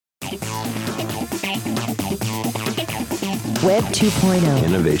Web 2.0.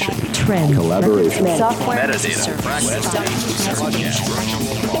 Innovation. Trend. Collaboration. Software. Metadata.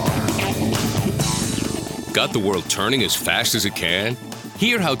 Got the world turning as fast as it can?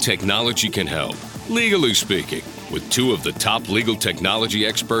 Hear how technology can help, legally speaking, with two of the top legal technology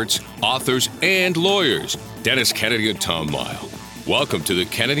experts, authors, and lawyers, Dennis Kennedy and Tom Mile. Welcome to the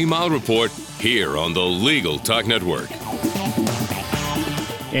Kennedy Mile Report here on the Legal Talk Network.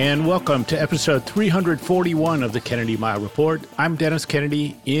 And welcome to episode 341 of the Kennedy Mile Report. I'm Dennis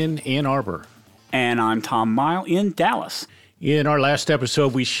Kennedy in Ann Arbor. And I'm Tom Mile in Dallas. In our last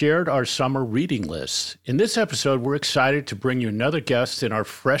episode, we shared our summer reading lists. In this episode, we're excited to bring you another guest in our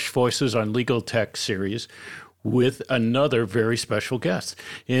Fresh Voices on Legal Tech series with another very special guest.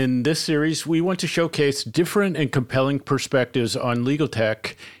 In this series, we want to showcase different and compelling perspectives on legal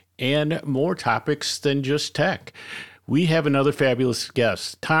tech and more topics than just tech. We have another fabulous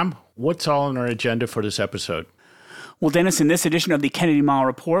guest. Tom, what's all on our agenda for this episode? Well, Dennis, in this edition of the Kennedy Mile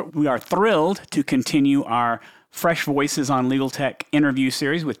Report, we are thrilled to continue our Fresh Voices on Legal Tech interview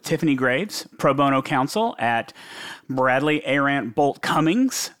series with Tiffany Graves, pro bono counsel at Bradley Arant Bolt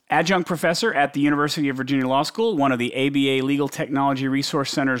Cummings, adjunct professor at the University of Virginia Law School, one of the ABA Legal Technology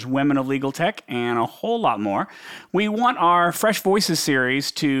Resource Center's Women of Legal Tech, and a whole lot more. We want our Fresh Voices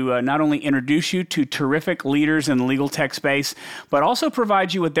series to not only introduce you to terrific leaders in the legal tech space, but also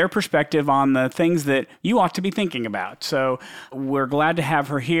provide you with their perspective on the things that you ought to be thinking about. So we're glad to have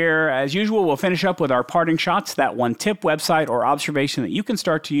her here. As usual, we'll finish up with our parting shots, that one tip, website, or observation that you can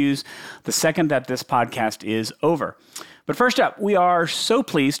start to use the second that this podcast is over. But first up, we are so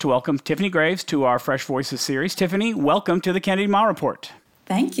pleased to welcome Tiffany Graves to our Fresh Voices series. Tiffany, welcome to the Kennedy Mile Report.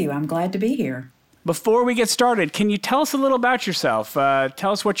 Thank you. I'm glad to be here. Before we get started, can you tell us a little about yourself?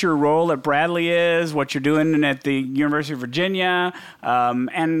 Tell us what your role at Bradley is, what you're doing at the University of Virginia,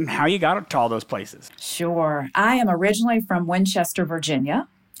 and how you got to all those places. Sure. I am originally from Winchester, Virginia.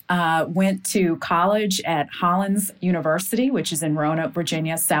 Went to college at Hollins University, which is in Roanoke,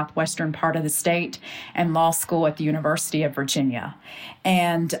 Virginia, southwestern part of the state, and law school at the University of Virginia.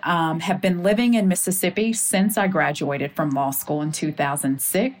 And have been living in Mississippi since I graduated from law school in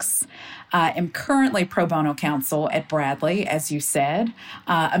 2006. Am currently pro bono counsel at Bradley, as you said.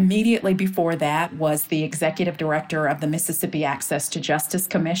 Immediately before that was the executive director of the Mississippi Access to Justice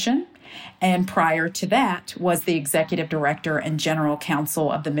Commission. And prior to that was the executive director and general counsel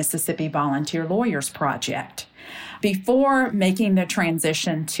of the Mississippi Volunteer Lawyers Project. Before making the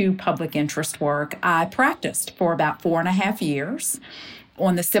transition to public interest work, I practiced for about 4.5 years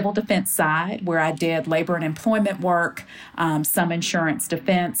on the civil defense side, where I did labor and employment work, some insurance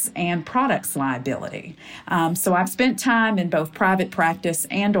defense, and products liability. So I've spent time in both private practice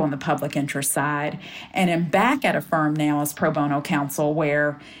and on the public interest side, and am back at a firm now as pro bono counsel,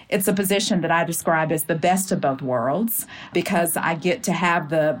 where it's a position that I describe as the best of both worlds, because I get to have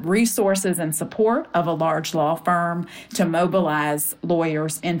the resources and support of a large law firm to mobilize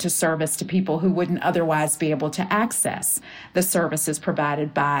lawyers into service to people who wouldn't otherwise be able to access the services provided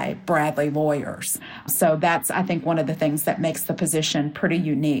by Bradley lawyers. So that's, I think, one of the things that makes the position pretty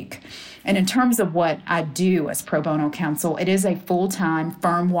unique. And in terms of what I do as pro bono counsel, it is a full-time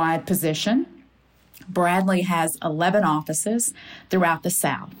firm-wide position. Bradley has 11 offices throughout the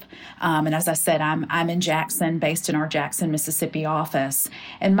South. And as I said, I'm in Jackson, based in our Jackson, Mississippi office.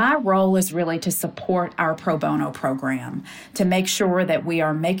 And my role is really to support our pro bono program, to make sure that we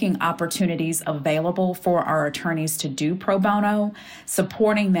are making opportunities available for our attorneys to do pro bono,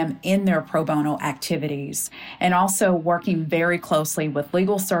 supporting them in their pro bono activities, and also working very closely with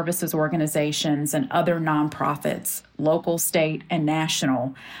legal services organizations and other nonprofits, local, state, and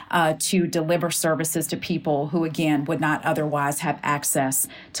national, to deliver services to people who, again, would not otherwise have access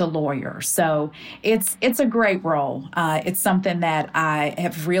to lawyers. So it's a great role. It's something that I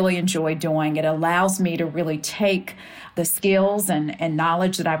have really enjoyed doing. It allows me to really take the skills and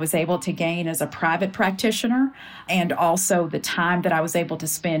knowledge that I was able to gain as a private practitioner, and also the time that I was able to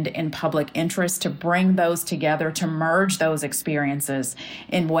spend in public interest, to bring those together, to merge those experiences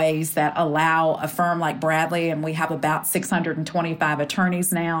in ways that allow a firm like Bradley, and we have about 625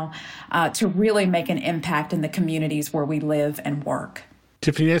 attorneys now, to really make an impact in the communities where we live and work.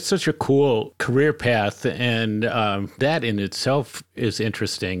 Tiffany, that's such a cool career path, and that in itself is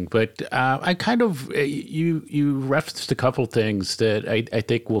interesting. But I kind of, you referenced a couple things that I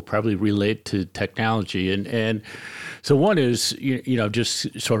think will probably relate to technology. And so one is,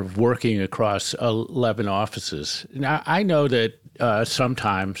 just sort of working across 11 offices. Now, I know that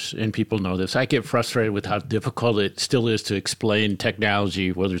sometimes, and people know this, I get frustrated with how difficult it still is to explain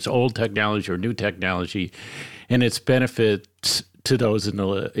technology, whether it's old technology or new technology, and its benefits to those in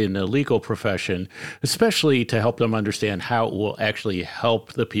the legal profession, especially to help them understand how it will actually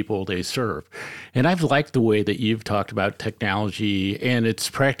help the people they serve. And I've liked the way that you've talked about technology and its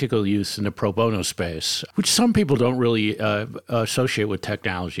practical use in the pro bono space, which some people don't really associate with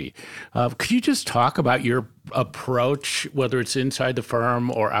technology. Could you just talk about your approach, whether it's inside the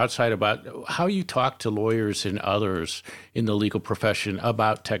firm or outside, about how you talk to lawyers and others in the legal profession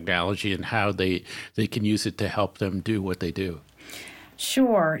about technology and how they can use it to help them do what they do?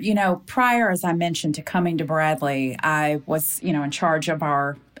 Sure. Prior, as I mentioned, to coming to Bradley, I was, in charge of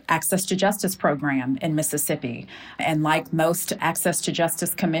our Access to Justice program in Mississippi. And like most Access to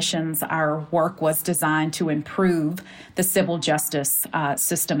Justice commissions, our work was designed to improve the civil justice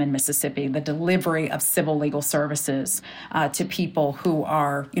system in Mississippi, the delivery of civil legal services to people who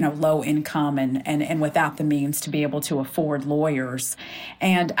are, low income and without the means to be able to afford lawyers.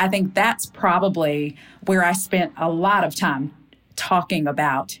 And I think that's probably where I spent a lot of time talking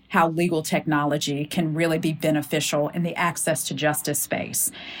about how legal technology can really be beneficial in the access to justice space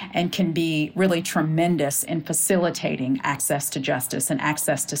and can be really tremendous in facilitating access to justice and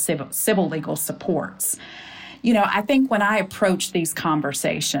access to civil legal supports. I think when I approach these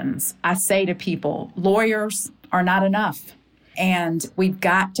conversations, I say to people, lawyers are not enough. And we've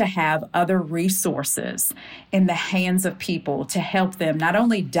got to have other resources in the hands of people to help them not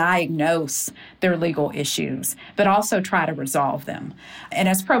only diagnose their legal issues, but also try to resolve them. And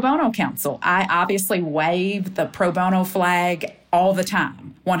as pro bono counsel, I obviously wave the pro bono flag all the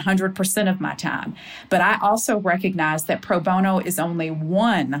time, 100% of my time. But I also recognize that pro bono is only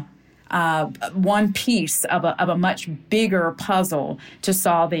one piece of a much bigger puzzle to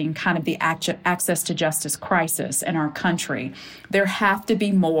solving kind of the access to justice crisis in our country. There have to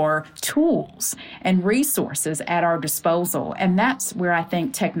be more tools and resources at our disposal, and that's where I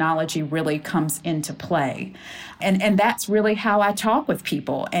think technology really comes into play. And that's really how I talk with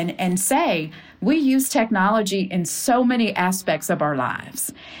people and say, we use technology in so many aspects of our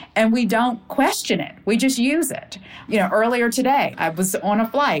lives, and we don't question it. We just use it. Earlier today, I was on a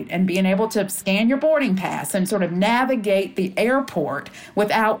flight, and being able to scan your boarding pass and sort of navigate the airport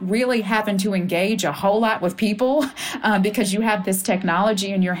without really having to engage a whole lot with people because you have this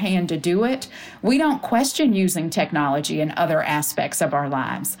technology in your hand to do it. We don't question using technology in other aspects of our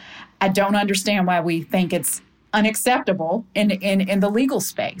lives. I don't understand why we think it's unacceptable in the legal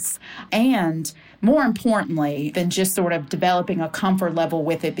space. And more importantly than just sort of developing a comfort level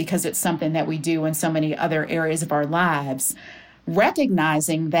with it because it's something that we do in so many other areas of our lives,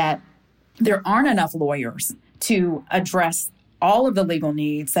 recognizing that there aren't enough lawyers to address all of the legal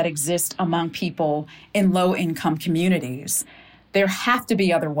needs that exist among people in low-income communities. There have to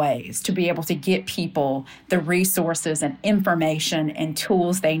be other ways to be able to get people the resources and information and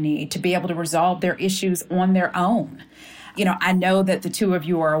tools they need to be able to resolve their issues on their own. I know that the two of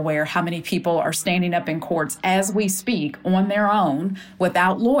you are aware how many people are standing up in courts as we speak on their own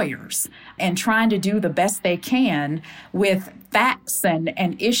without lawyers and trying to do the best they can with facts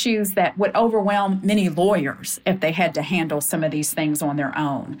and issues that would overwhelm many lawyers if they had to handle some of these things on their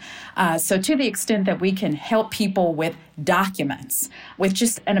own. So to the extent that we can help people with documents, with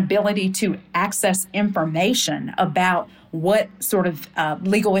just an ability to access information about what sort of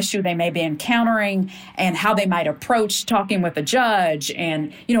legal issue they may be encountering and how they might approach talking with a judge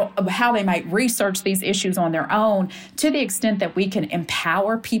and, how they might research these issues on their own, to the extent that we can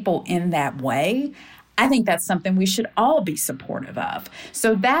empower people in that way, I think that's something we should all be supportive of.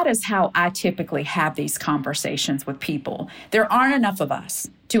 So that is how I typically have these conversations with people. There aren't enough of us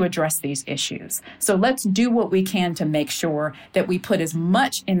to address these issues. So let's do what we can to make sure that we put as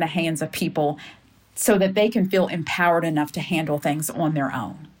much in the hands of people so that they can feel empowered enough to handle things on their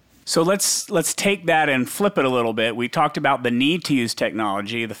own. So let's take that and flip it a little bit. We talked about the need to use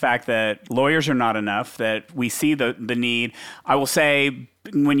technology, the fact that lawyers are not enough, that we see the need. I will say,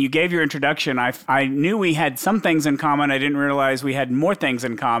 when you gave your introduction, I knew we had some things in common. I didn't realize we had more things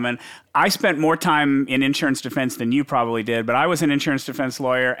in common. I spent more time in insurance defense than you probably did, but I was an insurance defense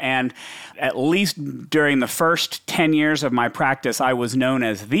lawyer, and at least during the first 10 years of my practice, I was known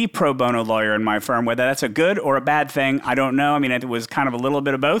as the pro bono lawyer in my firm. Whether that's a good or a bad thing, I don't know. I mean, it was kind of a little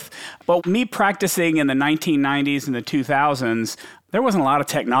bit of both. But me practicing in the 1990s and the 2000s, there wasn't a lot of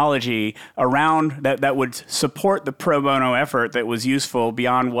technology around that would support the pro bono effort that was useful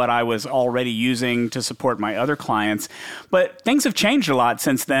beyond what I was already using to support my other clients. But things have changed a lot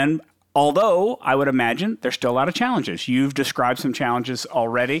since then, although I would imagine there's still a lot of challenges. You've described some challenges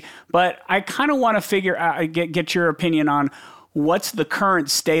already, but I kind of want to get your opinion on What's the current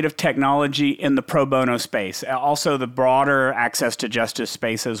state of technology in the pro bono space? Also the broader access to justice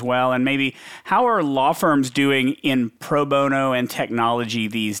space as well. And maybe how are law firms doing in pro bono and technology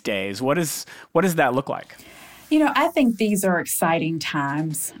these days? What does that look like? I think these are exciting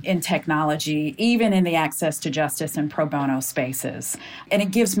times in technology, even in the access to justice and pro bono spaces. And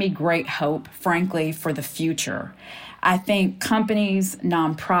it gives me great hope, frankly, for the future. I think companies,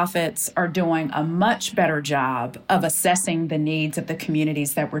 nonprofits are doing a much better job of assessing the needs of the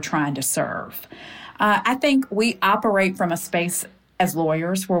communities that we're trying to serve. I think we operate from a space as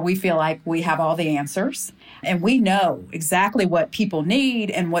lawyers where we feel like we have all the answers and we know exactly what people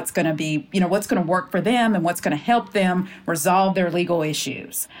need and what's going to be, what's going to work for them and what's going to help them resolve their legal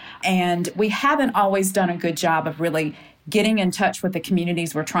issues. And we haven't always done a good job of really getting in touch with the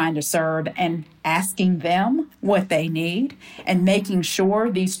communities we're trying to serve and asking them what they need and making sure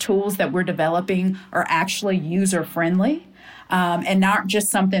these tools that we're developing are actually user-friendly. And not just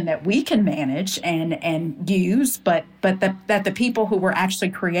something that we can manage and use, but that the people who we're actually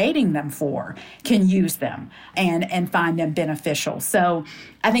creating them for can use them and find them beneficial. So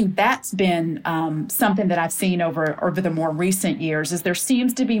I think that's been something that I've seen over the more recent years is there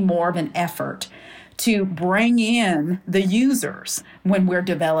seems to be more of an effort to bring in the users when we're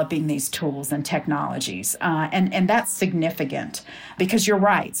developing these tools and technologies. And that's significant because you're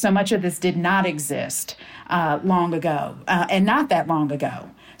right. So much of this did not exist long ago and not that long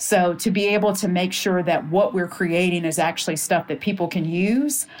ago. So to be able to make sure that what we're creating is actually stuff that people can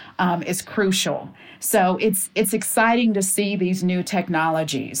use is crucial. So it's exciting to see these new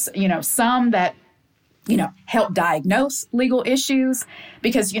technologies, some that help diagnose legal issues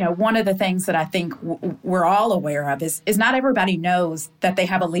because, one of the things that I think we're all aware of is not everybody knows that they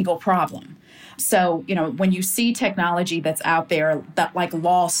have a legal problem. So, when you see technology that's out there, that like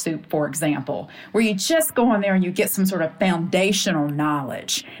Lawsuit, for example, where you just go in there and you get some sort of foundational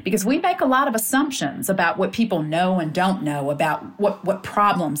knowledge, because we make a lot of assumptions about what people know and don't know about what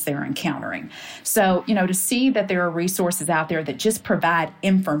problems they're encountering. So, to see that there are resources out there that just provide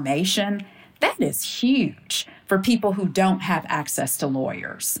information, that is huge for people who don't have access to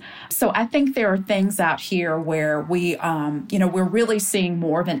lawyers. So I think there are things out here where we're really seeing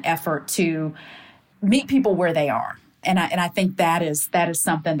more of an effort to meet people where they are. And I think that is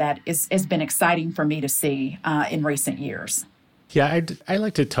something that has been exciting for me to see in recent years. Yeah, I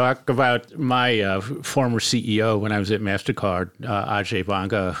like to talk about my former CEO when I was at MasterCard, Ajay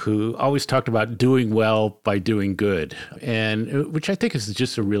Banga, who always talked about doing well by doing good, and which I think is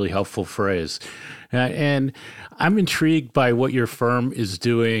just a really helpful phrase. And I'm intrigued by what your firm is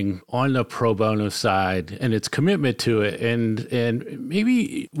doing on the pro bono side and its commitment to it. And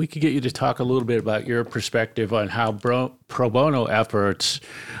maybe we could get you to talk a little bit about your perspective on how pro bono efforts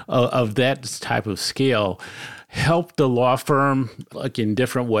of that type of scale help the law firm like in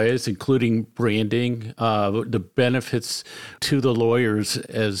different ways, including branding, the benefits to the lawyers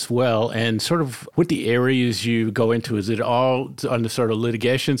as well, and sort of what the areas you go into. Is it all on the sort of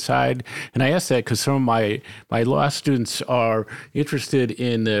litigation side? And I ask that because some of my law students are interested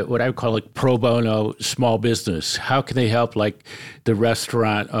in what I would call like pro bono small business. How can they help like the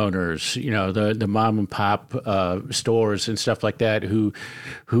restaurant owners, the mom and pop stores and stuff like that who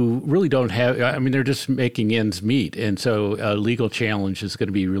really don't have, they're just making ends meet. And so a legal challenge is going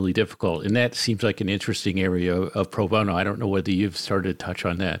to be really difficult. And that seems like an interesting area of pro bono. I don't know whether you've started to touch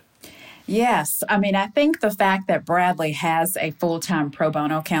on that. Yes. I think the fact that Bradley has a full-time pro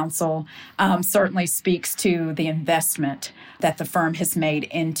bono counsel certainly speaks to the investment that the firm has made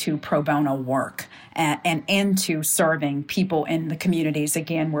into pro bono work and into serving people in the communities,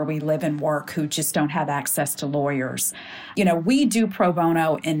 again, where we live and work who just don't have access to lawyers. We do pro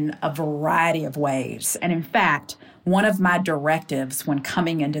bono in a variety of ways. And in fact, one of my directives when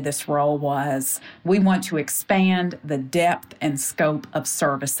coming into this role was we want to expand the depth and scope of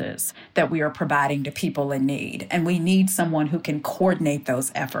services that we are providing to people in need. And we need someone who can coordinate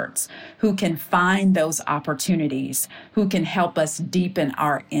those efforts, who can find those opportunities, who can help us deepen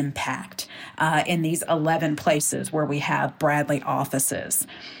our impact in these 11 places where we have Bradley offices.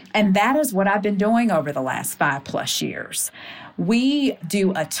 And that is what I've been doing over the last 5+ years. We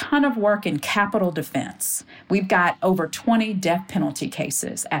do a ton of work in capital defense. We've got over 20 death penalty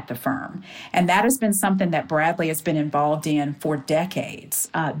cases at the firm. And that has been something that Bradley has been involved in for decades,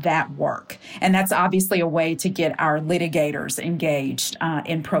 that work. And that's obviously a way to get our litigators engaged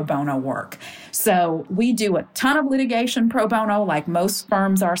in pro bono work. So we do a ton of litigation pro bono, like most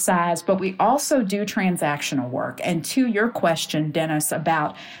firms our size, but we also do transactional work. And to your question, Dennis,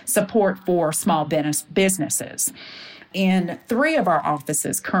 about support for small businesses. In 3 of our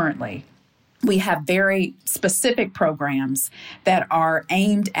offices currently, we have very specific programs that are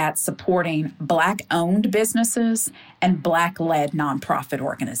aimed at supporting Black-owned businesses and Black-led nonprofit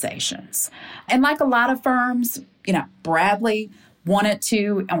organizations. And like a lot of firms, Bradley wanted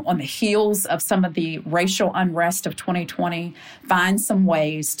to, on the heels of some of the racial unrest of 2020, find some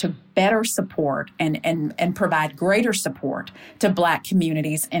ways to better support and provide greater support to Black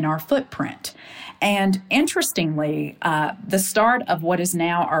communities in our footprint. And interestingly, the start of what is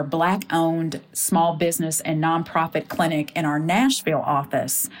now our Black-owned small business and nonprofit clinic in our Nashville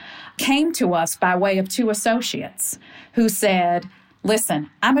office came to us by way of two associates who said, listen,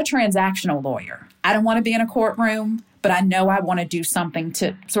 I'm a transactional lawyer. I don't want to be in a courtroom, but I know I want to do something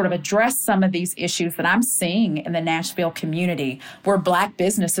to sort of address some of these issues that I'm seeing in the Nashville community where Black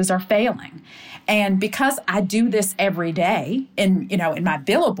businesses are failing. And because I do this every day in my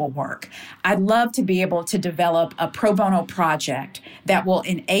billable work, I'd love to be able to develop a pro bono project that will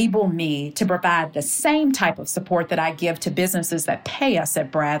enable me to provide the same type of support that I give to businesses that pay us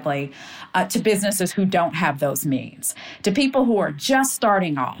at Bradley, to businesses who don't have those means, to people who are just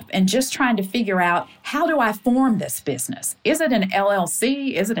starting off and just trying to figure out, how do I form this business? Is it an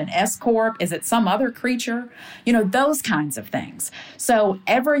LLC? Is it an S Corp? Is it some other creature? Those kinds of things. So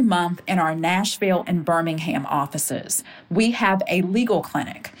every month in our Nashville and Birmingham offices, we have a legal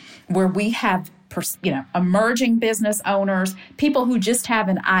clinic where we have emerging business owners, people who just have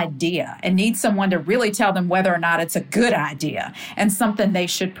an idea and need someone to really tell them whether or not it's a good idea and something they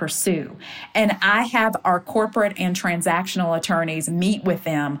should pursue. And I have our corporate and transactional attorneys meet with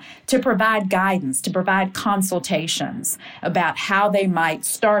them to provide guidance, to provide consultations about how they might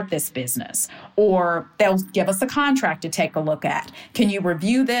start this business, or they'll give us a contract to take a look at. Can you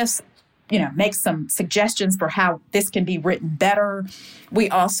review this? Make some suggestions for how this can be written better. We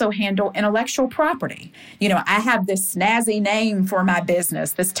also handle intellectual property. I have this snazzy name for my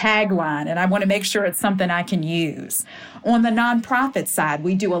business, this tagline, and I want to make sure it's something I can use. On the nonprofit side,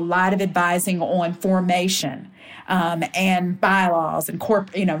 we do a lot of advising on formation and bylaws and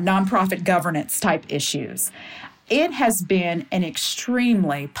nonprofit governance type issues. It has been an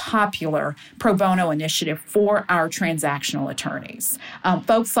extremely popular pro bono initiative for our transactional attorneys,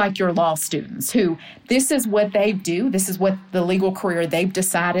 folks like your law students who this is what they do. This is what the legal career they've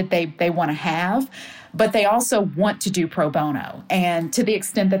decided they want to have, but they also want to do pro bono. And to the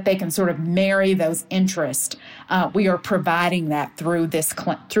extent that they can sort of marry those interests, we are providing that through these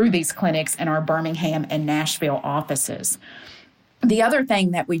clinics in our Birmingham and Nashville offices. The other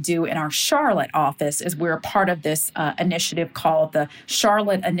thing that we do in our Charlotte office is we're a part of this initiative called the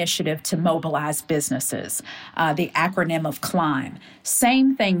Charlotte Initiative to Mobilize Businesses, the acronym of CLIMB.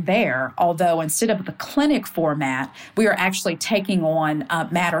 Same thing there, although instead of the clinic format, we are actually taking on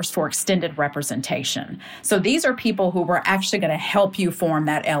matters for extended representation. So these are people who are actually going to help you form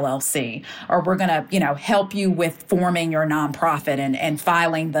that LLC, or we're going to help you with forming your nonprofit and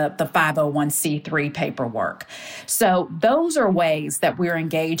filing the 501c3 paperwork. So those are ways that we're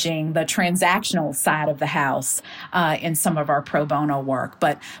engaging the transactional side of the house in some of our pro bono work.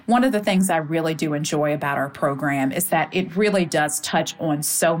 But one of the things I really do enjoy about our program is that it really does touch on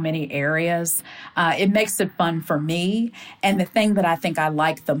so many areas. It makes it fun for me. And the thing that I think I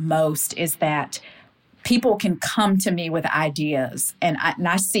like the most is that people can come to me with ideas, and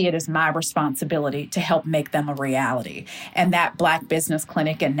I see it as my responsibility to help make them a reality. And that Black Business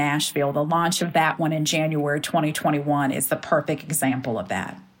Clinic in Nashville, the launch of that one in January 2021, is the perfect example of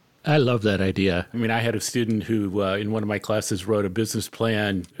that. I love that idea. I had a student who, in one of my classes, wrote a business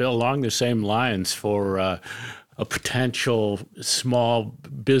plan along the same lines for a potential small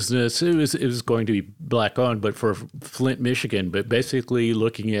business. It was going to be Black-owned, but for Flint, Michigan. But basically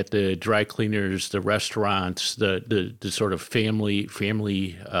looking at the dry cleaners, the restaurants, the sort of family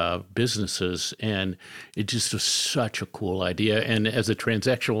businesses. And it just was such a cool idea. And as a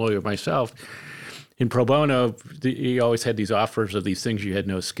transactional lawyer myself, in pro bono, you always had these offers of these things you had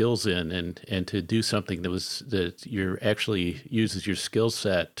no skills in, and to do something that you're actually uses your skill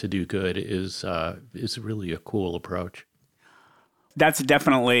set to do good is really a cool approach. That's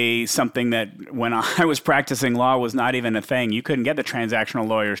definitely something that when I was practicing law was not even a thing. You couldn't get the transactional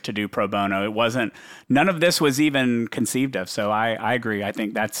lawyers to do pro bono. It wasn't. None of this was even conceived of. So I agree. I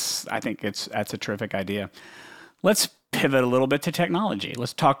think that's a terrific idea. Let's pivot a little bit to technology.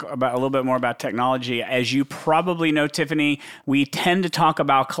 Let's talk about a little bit more about technology. As you probably know, Tiffany, we tend to talk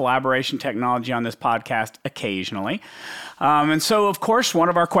about collaboration technology on this podcast occasionally. And so, of course, one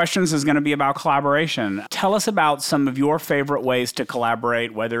of our questions is going to be about collaboration. Tell us about some of your favorite ways to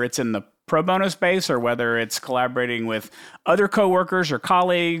collaborate, whether it's in the pro bono space or whether it's collaborating with other coworkers or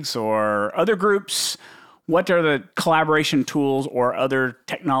colleagues or other groups. What are the collaboration tools or other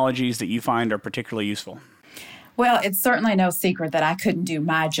technologies that you find are particularly useful? Well, it's certainly no secret that I couldn't do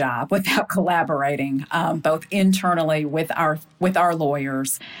my job without collaborating, both internally with our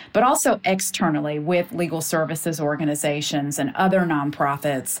lawyers, but also externally with legal services organizations and other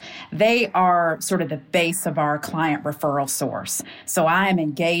nonprofits. They are sort of the base of our client referral source. So I am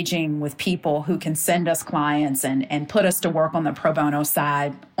engaging with people who can send us clients and put us to work on the pro bono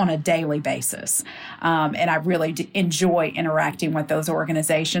side on a daily basis. And I really enjoy interacting with those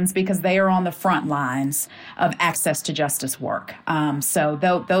organizations because they are on the front lines of access to justice work. So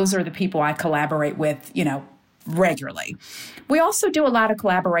those are the people I collaborate with, regularly. We also do a lot of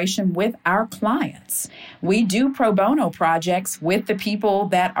collaboration with our clients. We do pro bono projects with the people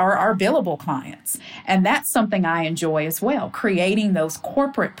that are our billable clients. And that's something I enjoy as well, creating those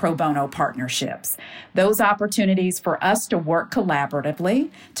corporate pro bono partnerships, those opportunities for us to work collaboratively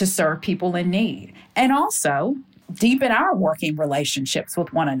to serve people in need. And also deepen our working relationships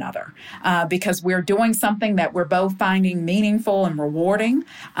with one another because we're doing something that we're both finding meaningful and rewarding,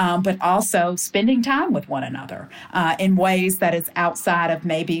 but also spending time with one another in ways that is outside of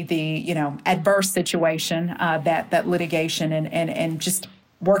maybe the adverse situation that litigation and just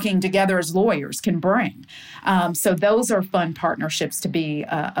working together as lawyers can bring. So those are fun partnerships to be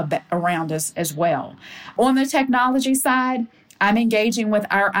around us as well. On the technology side, I'm engaging with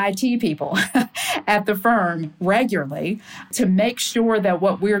our IT people at the firm regularly to make sure that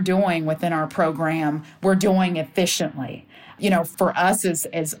what we're doing within our program, we're doing efficiently. For us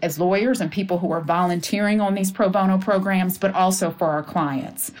as lawyers and people who are volunteering on these pro bono programs, but also for our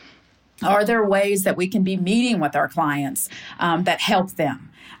clients. Are there ways that we can be meeting with our clients that help them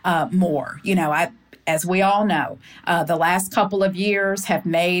more? As we all know, the last couple of years have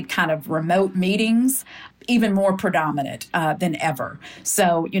made kind of remote meetings even more predominant than ever.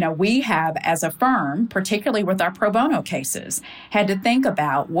 So, we have, as a firm, particularly with our pro bono cases, had to think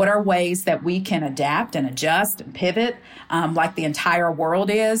about what are ways that we can adapt and adjust and pivot like the entire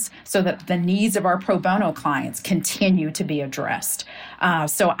world is so that the needs of our pro bono clients continue to be addressed.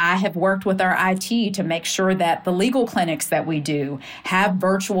 So I have worked with our IT to make sure that the legal clinics that we do have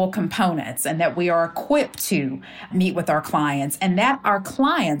virtual components and that we are equipped to meet with our clients and that our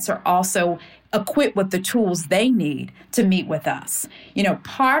clients are also equipped with the tools they need to meet with us.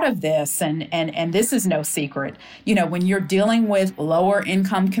 Part of this, and this is no secret, when you're dealing with lower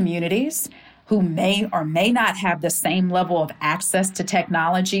income communities who may or may not have the same level of access to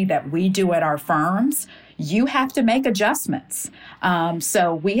technology that we do at our firms, you have to make adjustments.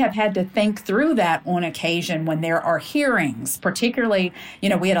 So we have had to think through that on occasion when there are hearings, particularly,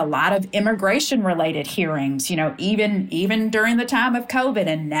 we had a lot of immigration-related hearings, even during the time of COVID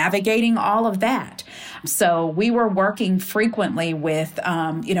and navigating all of that. So we were working frequently with,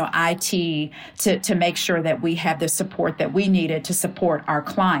 IT to make sure that we had the support that we needed to support our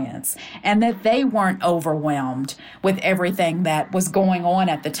clients and that they weren't overwhelmed with everything that was going on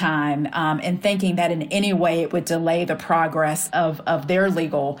at the time and thinking that in any way it would delay the progress of their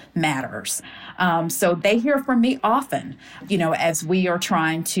legal matters. So they hear from me often, as we are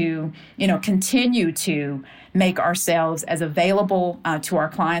trying to, continue to make ourselves as available to our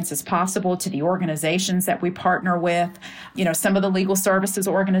clients as possible, to the organizations that we partner with. Some of the legal services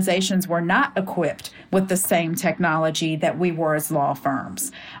organizations were not equipped with the same technology that we were as law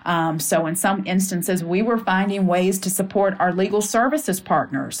firms. So in some instances, we were finding ways to support our legal services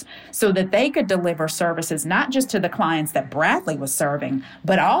partners so that they could deliver services not just to the clients that Bradley was serving,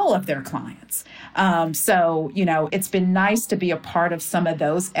 but all of their clients. So it's been nice to be a part of some of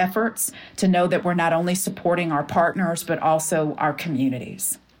those efforts to know that we're not only supporting our partners, but also our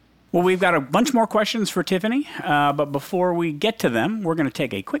communities. Well, we've got a bunch more questions for Tiffany, but before we get to them, we're going to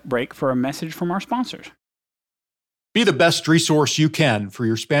take a quick break for a message from our sponsors. Be the best resource you can for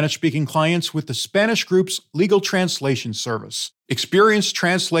your Spanish-speaking clients with the Spanish Group's legal translation service. Experienced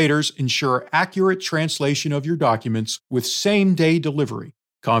translators ensure accurate translation of your documents with same-day delivery.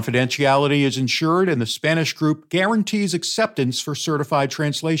 Confidentiality is ensured, and the Spanish Group guarantees acceptance for certified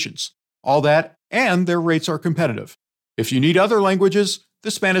translations. All that, and their rates are competitive. If you need other languages,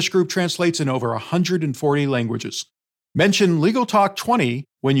 the Spanish Group translates in over 140 languages. Mention Legal Talk 20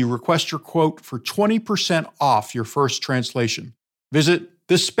 when you request your quote for 20% off your first translation. Visit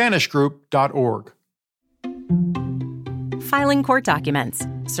thespanishgroup.org. Filing court documents,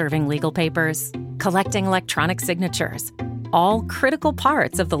 serving legal papers, collecting electronic signatures, all critical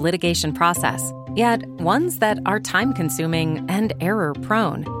parts of the litigation process, yet ones that are time-consuming and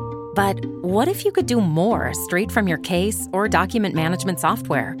error-prone. But what if you could do more straight from your case or document management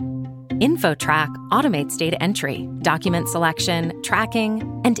software? InfoTrack automates data entry, document selection, tracking,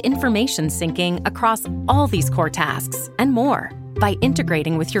 and information syncing across all these core tasks and more by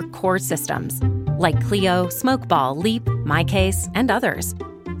integrating with your core systems like Clio, Smokeball, Leap, MyCase, and others.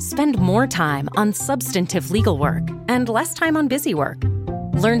 Spend more time on substantive legal work and less time on busy work.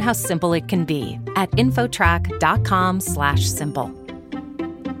 Learn how simple it can be at infotrack.com/simple.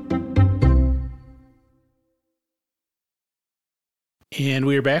 And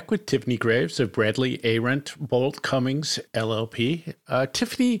we are back with Tiffany Graves of Bradley, Arendt, Bolt, Cummings, LLP.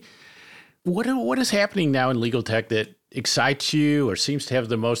 Tiffany, what is happening now in legal tech that excites you or seems to have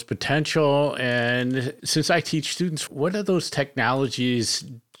the most potential? And since I teach students, what are those technologies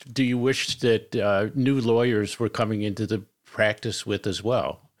do you wish that new lawyers were coming into the practice with as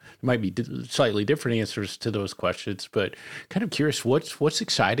well? There might be slightly different answers to those questions, but kind of curious, what's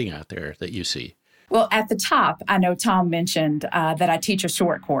exciting out there that you see? Well, at the top, I know Tom mentioned that I teach a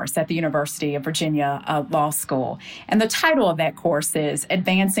short course at the University of Virginia Law School. And the title of that course is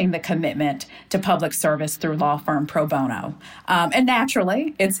Advancing the Commitment to Public Service Through Law Firm Pro Bono. And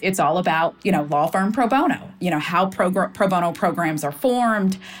naturally, it's all about, law firm pro bono, how pro bono programs are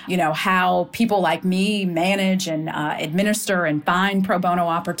formed, how people like me manage and administer and find pro bono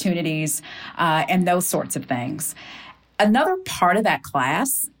opportunities and those sorts of things. Another part of that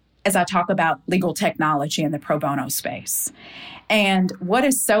class as I talk about legal technology in the pro bono space. And what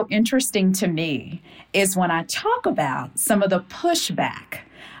is so interesting to me is when I talk about some of the pushback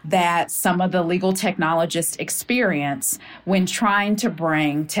that some of the legal technologists experience when trying to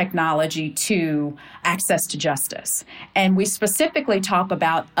bring technology to access to justice. And we specifically talk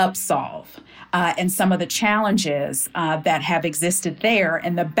about Upsolve and some of the challenges that have existed there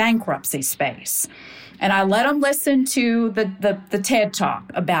in the bankruptcy space. And I let them listen to the TED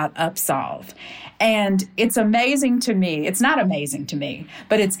Talk about Upsolve. And it's amazing to me. It's not amazing to me,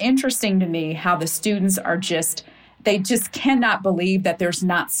 but it's interesting to me how the students they just cannot believe that there's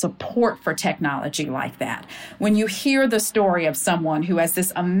not support for technology like that. When you hear the story of someone who has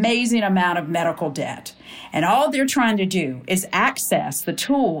this amazing amount of medical debt, and all they're trying to do is access the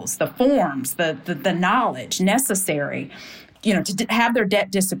tools, the forms, the knowledge necessary to have their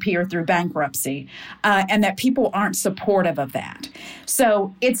debt disappear through bankruptcy, and that people aren't supportive of that.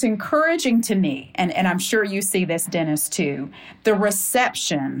 So it's encouraging to me, and I'm sure you see this, Dennis, too, the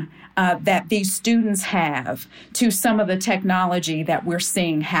reception that these students have to some of the technology that we're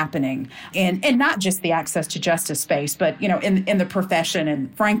seeing happening in not just the access to justice space, but in the profession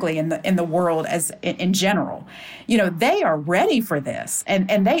and frankly in the world as in general. They are ready for this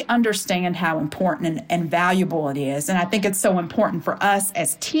and they understand how important and valuable it is. And I think it's so important for us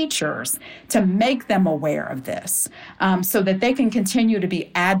as teachers to make them aware of this so that they can continue to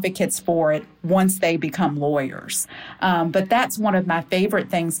be advocates for it once they become lawyers. But that's one of my favorite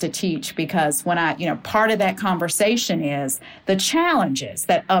things to teach because when part of that conversation is the challenges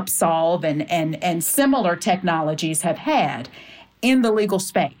that Upsolve and similar technologies have had in the legal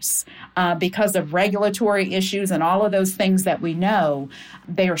space because of regulatory issues and all of those things that we know,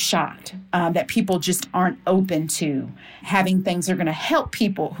 they are shocked that people just aren't open to having things that are going to help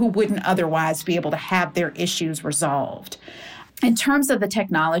people who wouldn't otherwise be able to have their issues resolved. In terms of the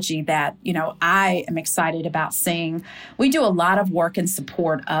technology that, I am excited about seeing, we do a lot of work in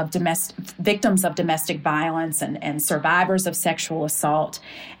support of victims of domestic violence and survivors of sexual assault.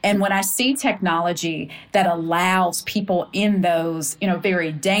 And when I see technology that allows people in those,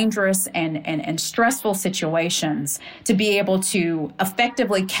 very dangerous and stressful situations to be able to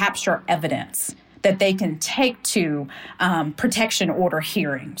effectively capture evidence that they can take to protection order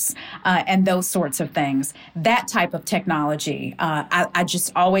hearings and those sorts of things. That type of technology, I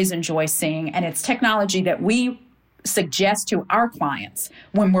just always enjoy seeing, and it's technology that we suggest to our clients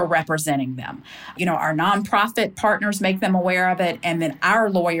when we're representing them. Our nonprofit partners make them aware of it, and then our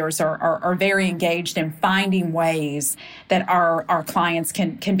lawyers are very engaged in finding ways that our clients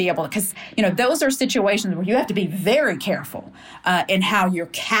can be able to, because, those are situations where you have to be very careful in how you're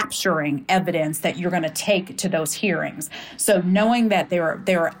capturing evidence that you're going to take to those hearings. So knowing that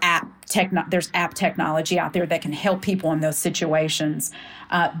there's app technology out there that can help people in those situations,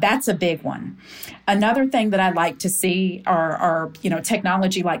 that's a big one. Another thing that I like to see are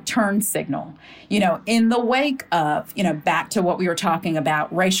technology like turn signal. In the wake of, back to what we were talking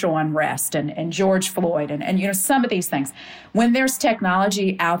about, racial unrest and George Floyd and some of these things, when there's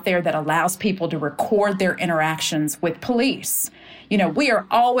technology out there that allows people to record their interactions with police, we are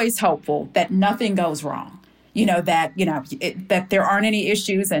always hopeful that nothing goes wrong. that there aren't any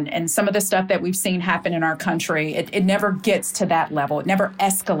issues, and some of the stuff that we've seen happen in our country, it never gets to that level. It never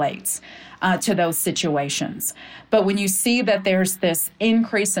escalates to those situations. But when you see that there's this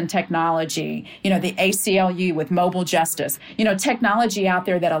increase in technology, the ACLU with mobile justice, technology out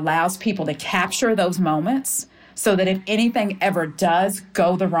there that allows people to capture those moments so that if anything ever does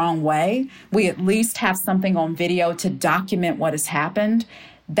go the wrong way, we at least have something on video to document what has happened.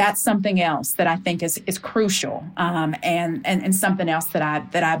 That's something else that I think is crucial, and something else that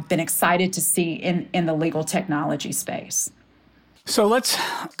I've been excited to see in the legal technology space. So let's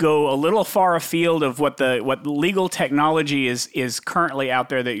go a little far afield of what legal technology is currently out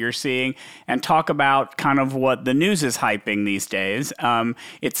there that you're seeing, and talk about kind of what the news is hyping these days.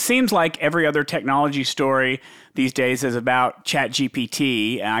 It seems like every other technology story these days is about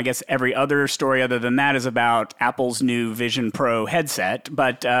ChatGPT, and I guess every other story other than that is about Apple's new Vision Pro headset,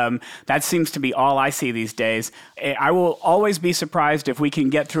 but that seems to be all I see these days. I will always be surprised if we can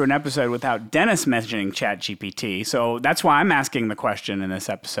get through an episode without Dennis mentioning ChatGPT, so that's why I'm asking the question in this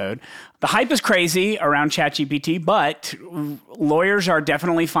episode. The hype is crazy around ChatGPT, but lawyers are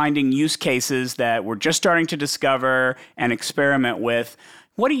definitely finding use cases that we're just starting to discover and experiment with.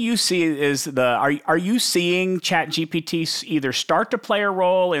 What do you see is are you seeing ChatGPT either start to play a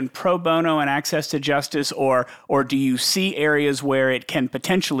role in pro bono and access to justice, or do you see areas where it can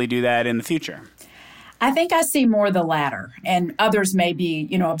potentially do that in the future? I think I see more the latter, and others may be,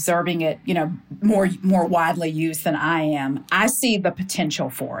 observing it, more widely used than I am. I see the potential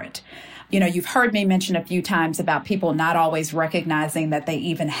for it. You've heard me mention a few times about people not always recognizing that they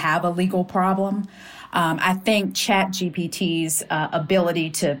even have a legal problem. I think ChatGPT's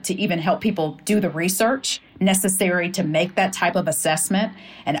ability to even help people do the research necessary to make that type of assessment,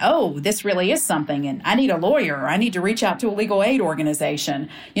 and this really is something, and I need a lawyer, or I need to reach out to a legal aid organization,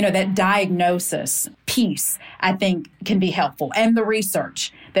 that diagnosis piece, I think, can be helpful, and the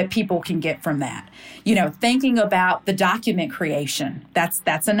research that people can get from that. Thinking about the document creation,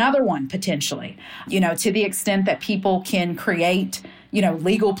 that's another one potentially, to the extent that people can create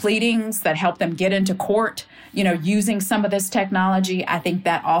legal pleadings that help them get into court, using some of this technology, I think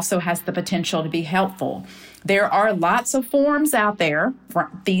that also has the potential to be helpful. There are lots of forms out there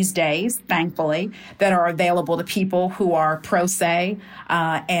these days, thankfully, that are available to people who are pro se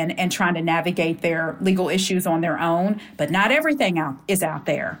and trying to navigate their legal issues on their own, but not everything is out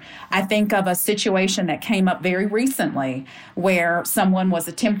there. I think of a situation that came up very recently where someone was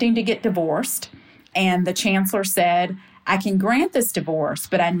attempting to get divorced, and the chancellor said, I can grant this divorce,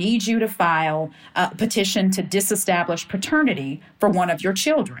 but I need you to file a petition to disestablish paternity for one of your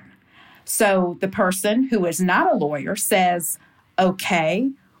children. So the person who is not a lawyer says,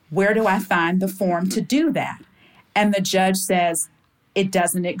 okay, where do I find the form to do that? And the judge says, it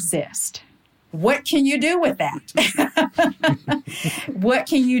doesn't exist. What can you do with that? What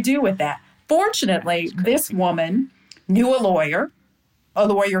can you do with that? Fortunately, this woman knew a lawyer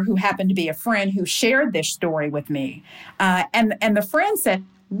who happened to be a friend who shared this story with me. And the friend said,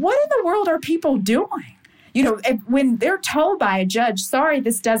 what in the world are people doing? When they're told by a judge, sorry,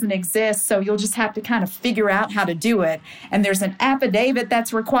 this doesn't exist, so you'll just have to kind of figure out how to do it. And there's an affidavit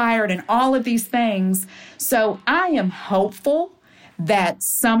that's required and all of these things. So I am hopeful that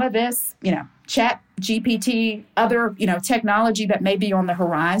some of this, ChatGPT, other, technology that may be on the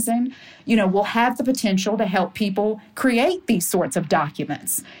horizon, will have the potential to help people create these sorts of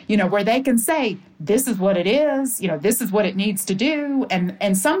documents, where they can say, this is what it is, this is what it needs to do,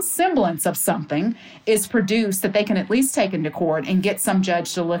 and some semblance of something is produced that they can at least take into court and get some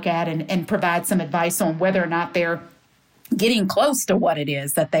judge to look at and provide some advice on whether or not they're getting close to what it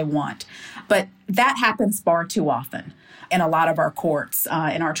is that they want. But that happens far too often in a lot of our courts,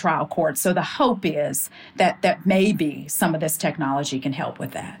 in our trial courts. So the hope is that maybe some of this technology can help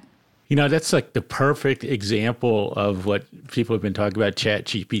with that. That's like the perfect example of what people have been talking about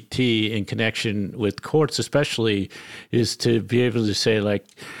ChatGPT in connection with courts, especially, is to be able to say, like,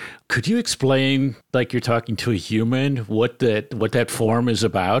 could you explain, like you're talking to a human, what that form is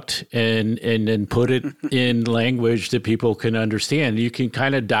about, and then put it in language that people can understand? You can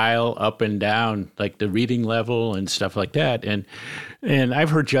kind of dial up and down, like the reading level and stuff like that. And I've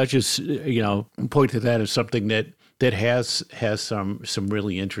heard judges, point to that as something that has some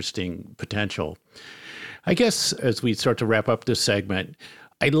really interesting potential. I guess as we start to wrap up this segment,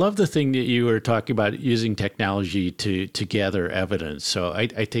 I love the thing that you were talking about, using technology to gather evidence. So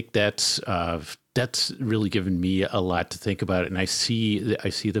I think that's really given me a lot to think about, and I see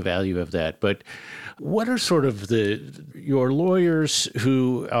the value of that. But What are sort of your lawyers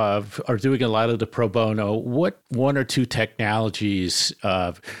who are doing a lot of the pro bono, what one or two technologies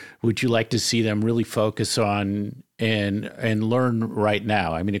would you like to see them really focus on and learn right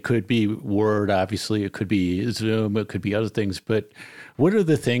now? I mean, it could be Word, obviously, it could be Zoom, it could be other things, but what are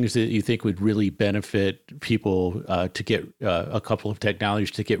the things that you think would really benefit people to get a couple of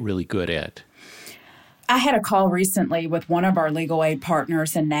technologies to get really good at? I had a call recently with one of our legal aid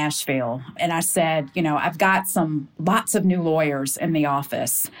partners in Nashville, and I said, I've got lots of new lawyers in the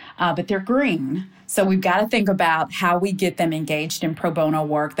office, but they're green. So we've got to think about how we get them engaged in pro bono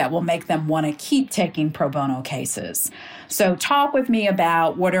work that will make them want to keep taking pro bono cases. So talk with me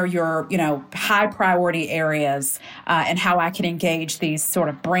about what are your, high priority areas and how I can engage these sort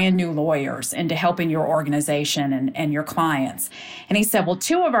of brand new lawyers into helping your organization and your clients. And he said, well,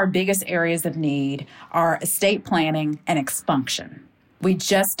 two of our biggest areas of need are estate planning and expunction. We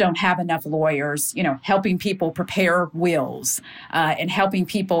just don't have enough lawyers, helping people prepare wills and helping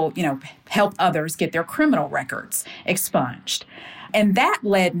people, help others get their criminal records expunged. And that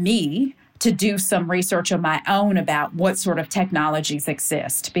led me to do some research of my own about what sort of technologies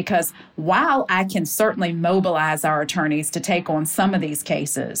exist. Because while I can certainly mobilize our attorneys to take on some of these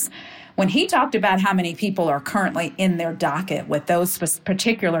cases, when he talked about how many people are currently in their docket with those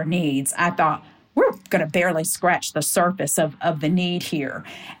particular needs, I thought, we're going to barely scratch the surface of the need here.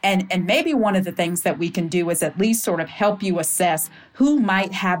 And maybe one of the things that we can do is at least sort of help you assess who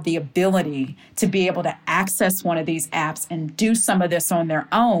might have the ability to be able to access one of these apps and do some of this on their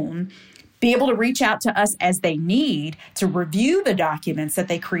own, be able to reach out to us as they need to review the documents that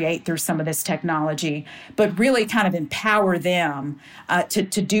they create through some of this technology, but really kind of empower them to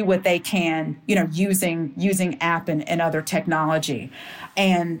do what they can, using app and other technology.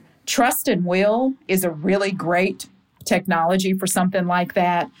 And Trust and Will is a really great technology for something like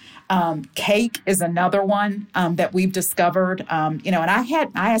that. Cake is another one that we've discovered. And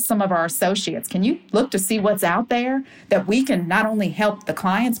I asked some of our associates, can you look to see what's out there that we can not only help the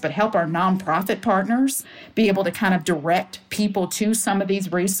clients, but help our nonprofit partners be able to kind of direct people to some of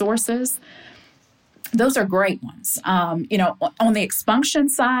these resources? Those are great ones. On the expunction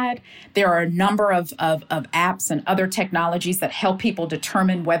side, there are a number of apps and other technologies that help people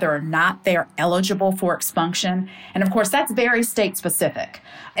determine whether or not they're eligible for expunction. And of course, that's very state specific.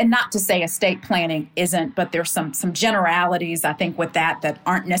 And not to say estate planning isn't, but there's some generalities, I think, with that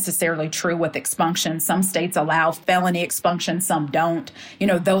aren't necessarily true with expunction. Some states allow felony expunction, some don't,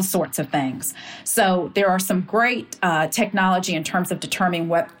 those sorts of things. So there are some great technology in terms of determining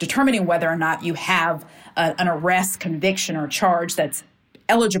whether or not you have an arrest, conviction, or charge that's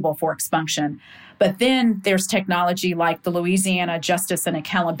eligible for expunction. But then there's technology like the Louisiana Justice and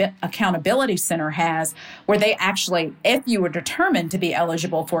Accountability Center has, where they actually, if you were determined to be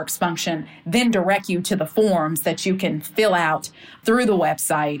eligible for expunction, then direct you to the forms that you can fill out through the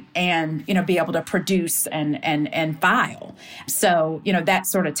website and, be able to produce and file. So, that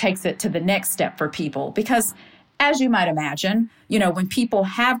sort of takes it to the next step for people because, as you might imagine, when people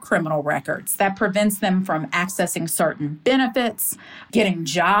have criminal records, that prevents them from accessing certain benefits, getting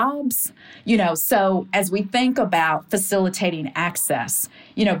jobs, so as we think about facilitating access,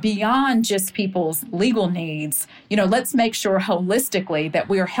 beyond just people's legal needs, let's make sure holistically that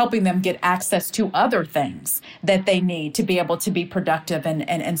we are helping them get access to other things that they need to be able to be productive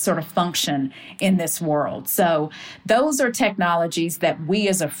and sort of function in this world. So those are technologies that we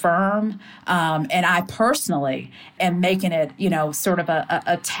as a firm, and I personally am making it, sort of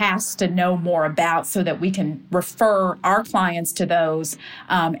a task to know more about so that we can refer our clients to those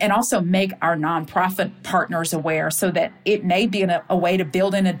and also make our nonprofit partners aware so that it may be a way to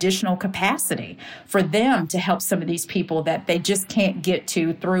build in additional capacity for them to help some of these people that they just can't get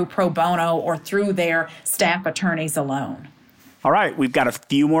to through pro bono or through their staff attorneys alone. All right, we've got a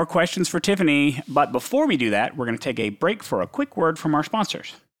few more questions for Tiffany, but before we do that, we're going to take a break for a quick word from our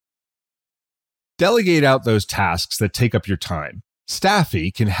sponsors. Delegate out those tasks that take up your time. Staffy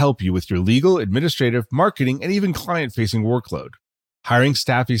can help you with your legal, administrative, marketing, and even client-facing workload. Hiring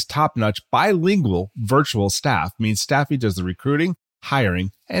Staffy's top-notch bilingual virtual staff means Staffy does the recruiting, hiring,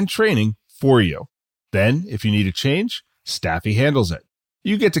 and training for you. Then, if you need a change, Staffy handles it.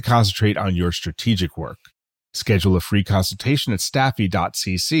 You get to concentrate on your strategic work. Schedule a free consultation at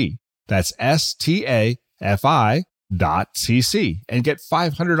staffy.cc. That's STAFI.cc and get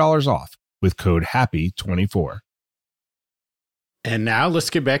 $500 off with code HAPPY24. And now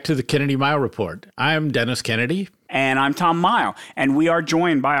let's get back to the Kennedy Mile Report. I'm Dennis Kennedy. And I'm Tom Mile. And we are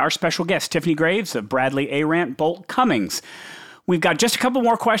joined by our special guest, Tiffany Graves of Bradley, Arant, Bolt, Cummings. We've got just a couple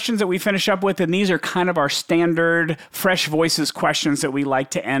more questions that we finish up with, and these are kind of our standard Fresh Voices questions that we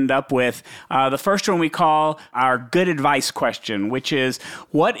like to end up with. The first one we call our good advice question, which is,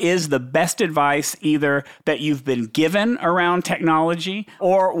 what is the best advice either that you've been given around technology,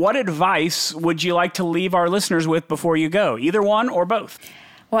 or what advice would you like to leave our listeners with before you go? Either one or both.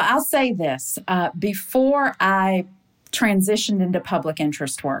 Well, I'll say this. Before I transitioned into public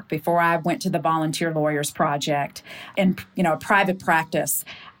interest work, before I went to the Volunteer Lawyers Project and, private practice,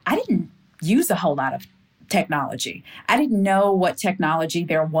 I didn't use a whole lot of technology. I didn't know what technology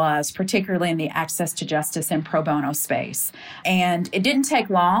there was, particularly in the access to justice and pro bono space. And it didn't take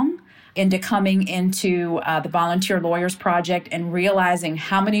long into coming into the Volunteer Lawyers Project and realizing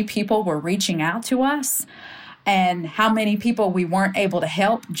how many people were reaching out to us and how many people we weren't able to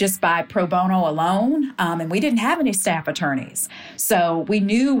help just by pro bono alone. And we didn't have any staff attorneys. So we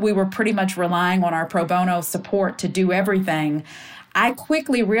knew we were pretty much relying on our pro bono support to do everything. I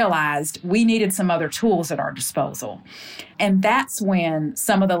quickly realized we needed some other tools at our disposal. And that's when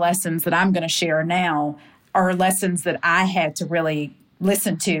some of the lessons that I'm going to share now are lessons that I had to really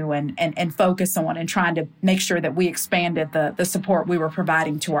listen to and focus on, and trying to make sure that we expanded the support we were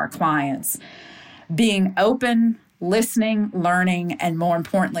providing to our clients. Being open, listening, learning, and more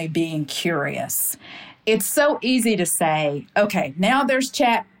importantly, being curious. It's so easy to say, okay, now there's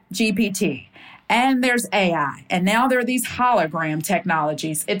Chat GPT and there's AI, and now there are these hologram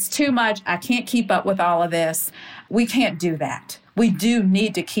technologies. It's too much. I can't keep up with all of this. We can't do that. We do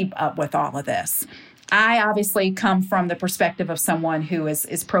need to keep up with all of this. I obviously come from the perspective of someone who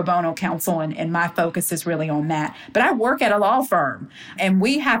is pro bono counsel, and my focus is really on that. But I work at a law firm, and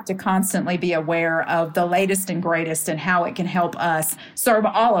we have to constantly be aware of the latest and greatest and how it can help us serve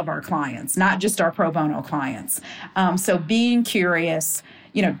all of our clients, not just our pro bono clients. So being curious,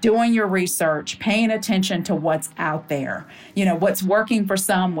 doing your research, paying attention to what's out there, what's working for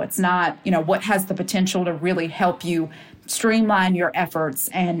some, what's not, what has the potential to really help you streamline your efforts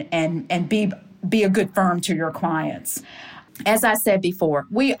and be a good firm to your clients. As I said before,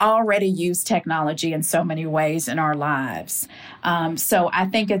 we already use technology in so many ways in our lives. So I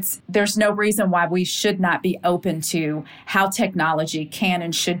think there's no reason why we should not be open to how technology can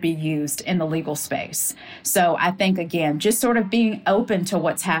and should be used in the legal space. So I think, again, just sort of being open to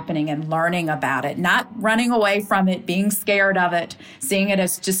what's happening and learning about it, not running away from it, being scared of it, seeing it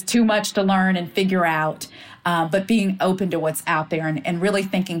as just too much to learn and figure out. But being open to what's out there and really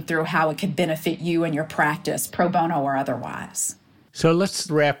thinking through how it could benefit you and your practice, pro bono or otherwise. So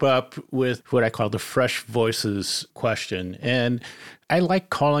let's wrap up with what I call the Fresh Voices question. And I like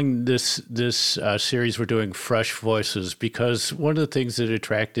calling this series we're doing Fresh Voices because one of the things that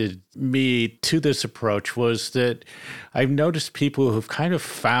attracted me to this approach was that I've noticed people who've kind of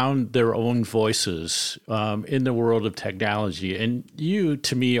found their own voices in the world of technology. And you,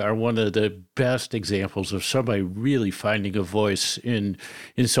 to me, are one of the best examples of somebody really finding a voice in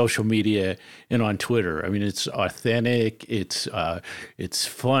social media and on Twitter. I mean, it's authentic, it's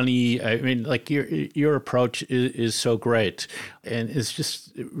funny. I mean, like your approach is so great. And it's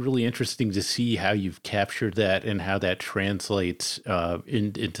just really interesting to see how you've captured that and how that translates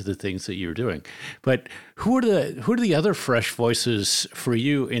into the things that you're doing. But who are the other fresh voices for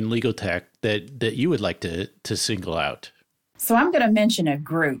you in legal tech that you would like to single out? So I'm going to mention a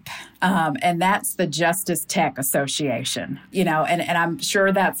group, and that's the Justice Tech Association, and I'm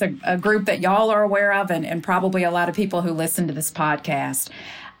sure that's a group that y'all are aware of and probably a lot of people who listen to this podcast.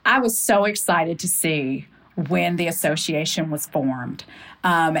 I was so excited to see when the association was formed.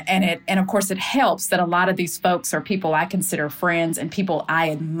 And of course, it helps that a lot of these folks are people I consider friends and people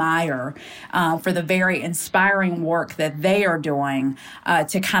I admire for the very inspiring work that they are doing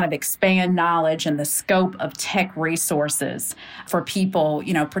to kind of expand knowledge and the scope of tech resources for people,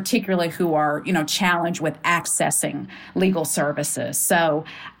 particularly who are, challenged with accessing legal services. So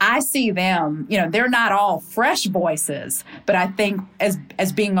I see them, they're not all fresh voices, but I think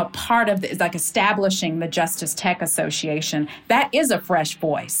as being a part of like establishing the Justice Tech Association, that is a fresh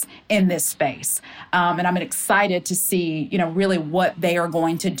voice in this space. And I'm excited to see, really what they are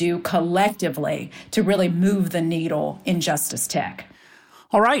going to do collectively to really move the needle in justice tech.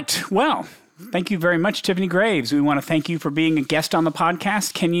 All right. Well, thank you very much, Tiffany Graves. We want to thank you for being a guest on the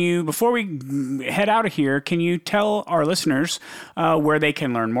podcast. Can you, before we head out of here, can you tell our listeners where they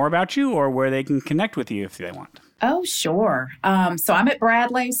can learn more about you or where they can connect with you if they want? Oh, sure. So I'm at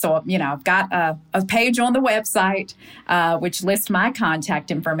Bradley. So, I've got a page on the website, which lists my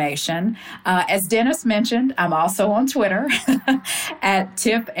contact information. As Dennis mentioned, I'm also on Twitter at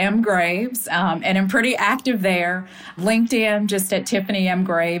Tiff M. Graves, and I'm pretty active there. LinkedIn, just at Tiffany M.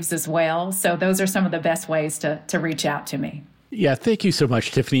 Graves as well. So those are some of the best ways to reach out to me. Yeah, thank you so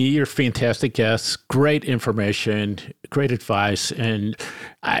much, Tiffany. You're a fantastic guest. Great information, great advice, and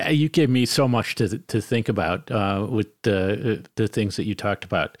you gave me so much to think about with the things that you talked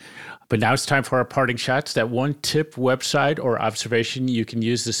about. But now it's time for our parting shots. That one tip, website, or observation you can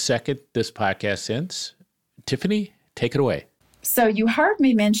use the second this podcast ends. Tiffany, take it away. So you heard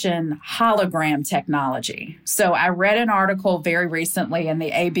me mention hologram technology. So I read an article very recently in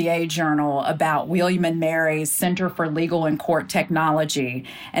the ABA Journal about William and Mary's Center for Legal and Court Technology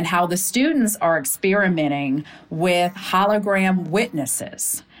and how the students are experimenting with hologram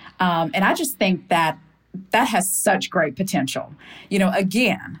witnesses. And I just think that has such great potential.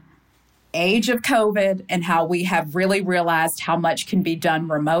 Again, age of COVID and how we have really realized how much can be done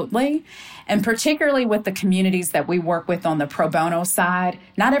remotely. And particularly with the communities that we work with on the pro bono side,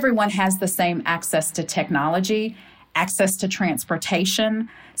 not everyone has the same access to technology, access to transportation.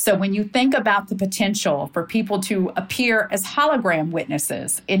 So when you think about the potential for people to appear as hologram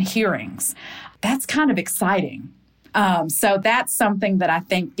witnesses in hearings, that's kind of exciting. So that's something that I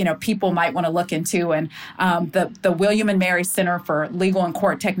think, people might want to look into. And the William and Mary Center for Legal and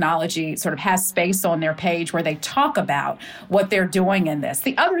Court Technology sort of has space on their page where they talk about what they're doing in this.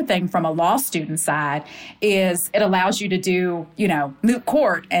 The other thing from a law student side is it allows you to do, moot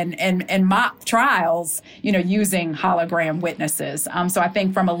court and mock trials, using hologram witnesses. So I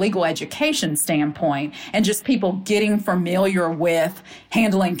think from a legal education standpoint and just people getting familiar with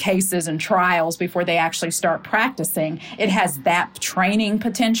handling cases and trials before they actually start practicing, it has that training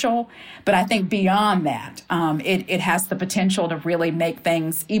potential. But I think beyond that, it has the potential to really make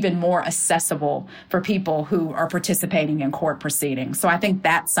things even more accessible for people who are participating in court proceedings. So I think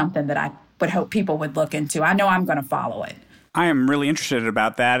that's something that I would hope people would look into. I know I'm going to follow it. I am really interested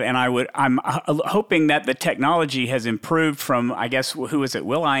about that, and I'm hoping that the technology has improved from, I guess, who was it,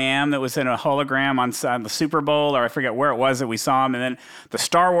 Will.i.am that was in a hologram on the Super Bowl, or I forget where it was that we saw him, and then the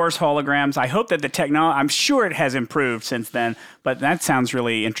Star Wars holograms. I hope that the technology, I'm sure it has improved since then, but that sounds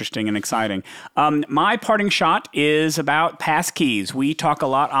really interesting and exciting. My parting shot is about passkeys. We talk a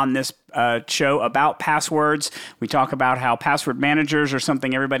lot on this show about passwords. We talk about how password managers are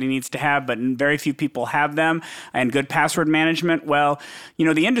something everybody needs to have, but very few people have them, and good password management. Well,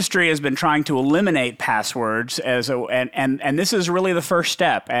 the industry has been trying to eliminate passwords and this is really the first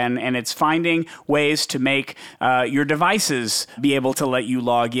step, and it's finding ways to make your devices be able to let you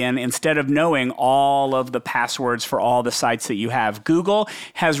log in instead of knowing all of the passwords for all the sites that you have. Google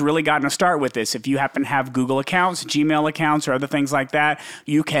has really gotten a start with this. If you happen to have Google accounts, Gmail accounts, or other things like that,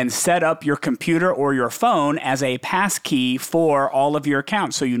 you can set up your computer or your phone as a passkey for all of your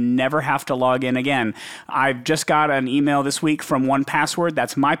accounts, so you never have to log in again. I've just got an email this week from 1Password.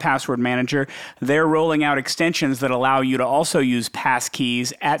 That's my password manager. They're rolling out extensions that allow you to also use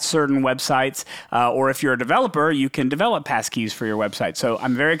passkeys at certain websites, or if you're a developer, you can develop passkeys for your website. So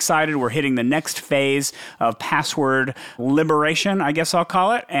I'm very excited. We're hitting the next phase of password liberation, I guess I'll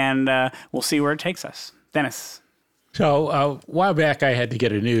call it, and we'll see where it takes us. Dennis. So a while back, I had to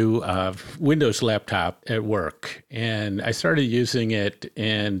get a new Windows laptop at work, and I started using it,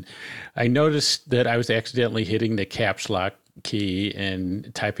 and I noticed that I was accidentally hitting the caps lock key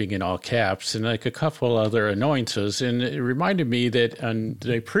and typing in all caps and like a couple other annoyances. And it reminded me that on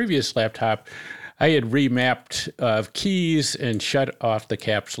the previous laptop, I had remapped keys and shut off the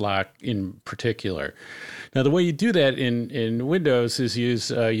caps lock in particular. Now, the way you do that in Windows is use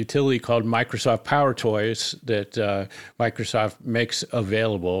a utility called Microsoft Power Toys that Microsoft makes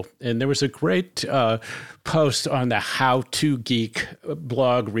available. And there was a great post on the How To Geek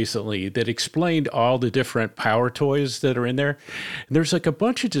blog recently that explained all the different power toys that are in there. And there's like a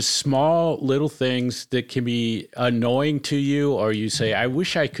bunch of just small little things that can be annoying to you, or you say, I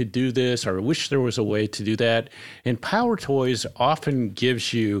wish I could do this, or I wish there was a way to do that. And Power Toys often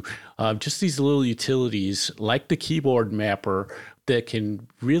gives you just these little utilities like the keyboard mapper that can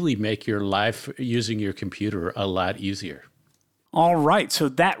really make your life using your computer a lot easier. All right, so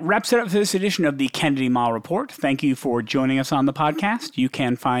that wraps it up for this edition of the Kennedy Mile Report. Thank you for joining us on the podcast. You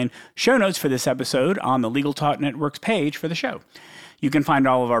can find show notes for this episode on the Legal Talk Network's page for the show. You can find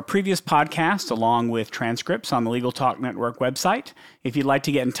all of our previous podcasts along with transcripts on the Legal Talk Network website. If you'd like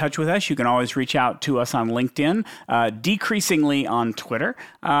to get in touch with us, you can always reach out to us on LinkedIn, decreasingly on Twitter.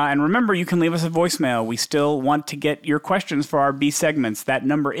 And remember, you can leave us a voicemail. We still want to get your questions for our B segments. That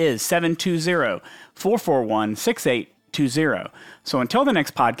number is 720-441-6820. So until the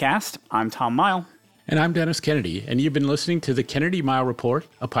next podcast, I'm Tom Mile. And I'm Dennis Kennedy, and you've been listening to the Kennedy Mile Report,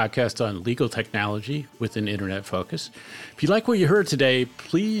 a podcast on legal technology with an internet focus. If you like what you heard today,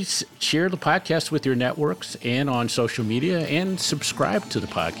 please share the podcast with your networks and on social media, and subscribe to the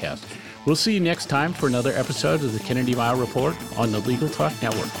podcast. We'll see you next time for another episode of the Kennedy Mile Report on the Legal Talk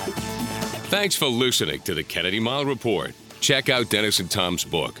Network. Thanks for listening to the Kennedy Mile Report. Check out Dennis and Tom's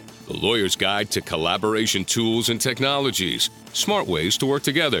book, The Lawyer's Guide to Collaboration Tools and Technologies, Smart Ways to Work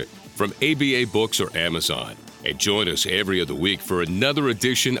Together, from ABA Books or Amazon. And join us every other week for another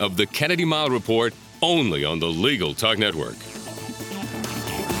edition of the Kennedy Mile Report, only on the Legal Talk Network.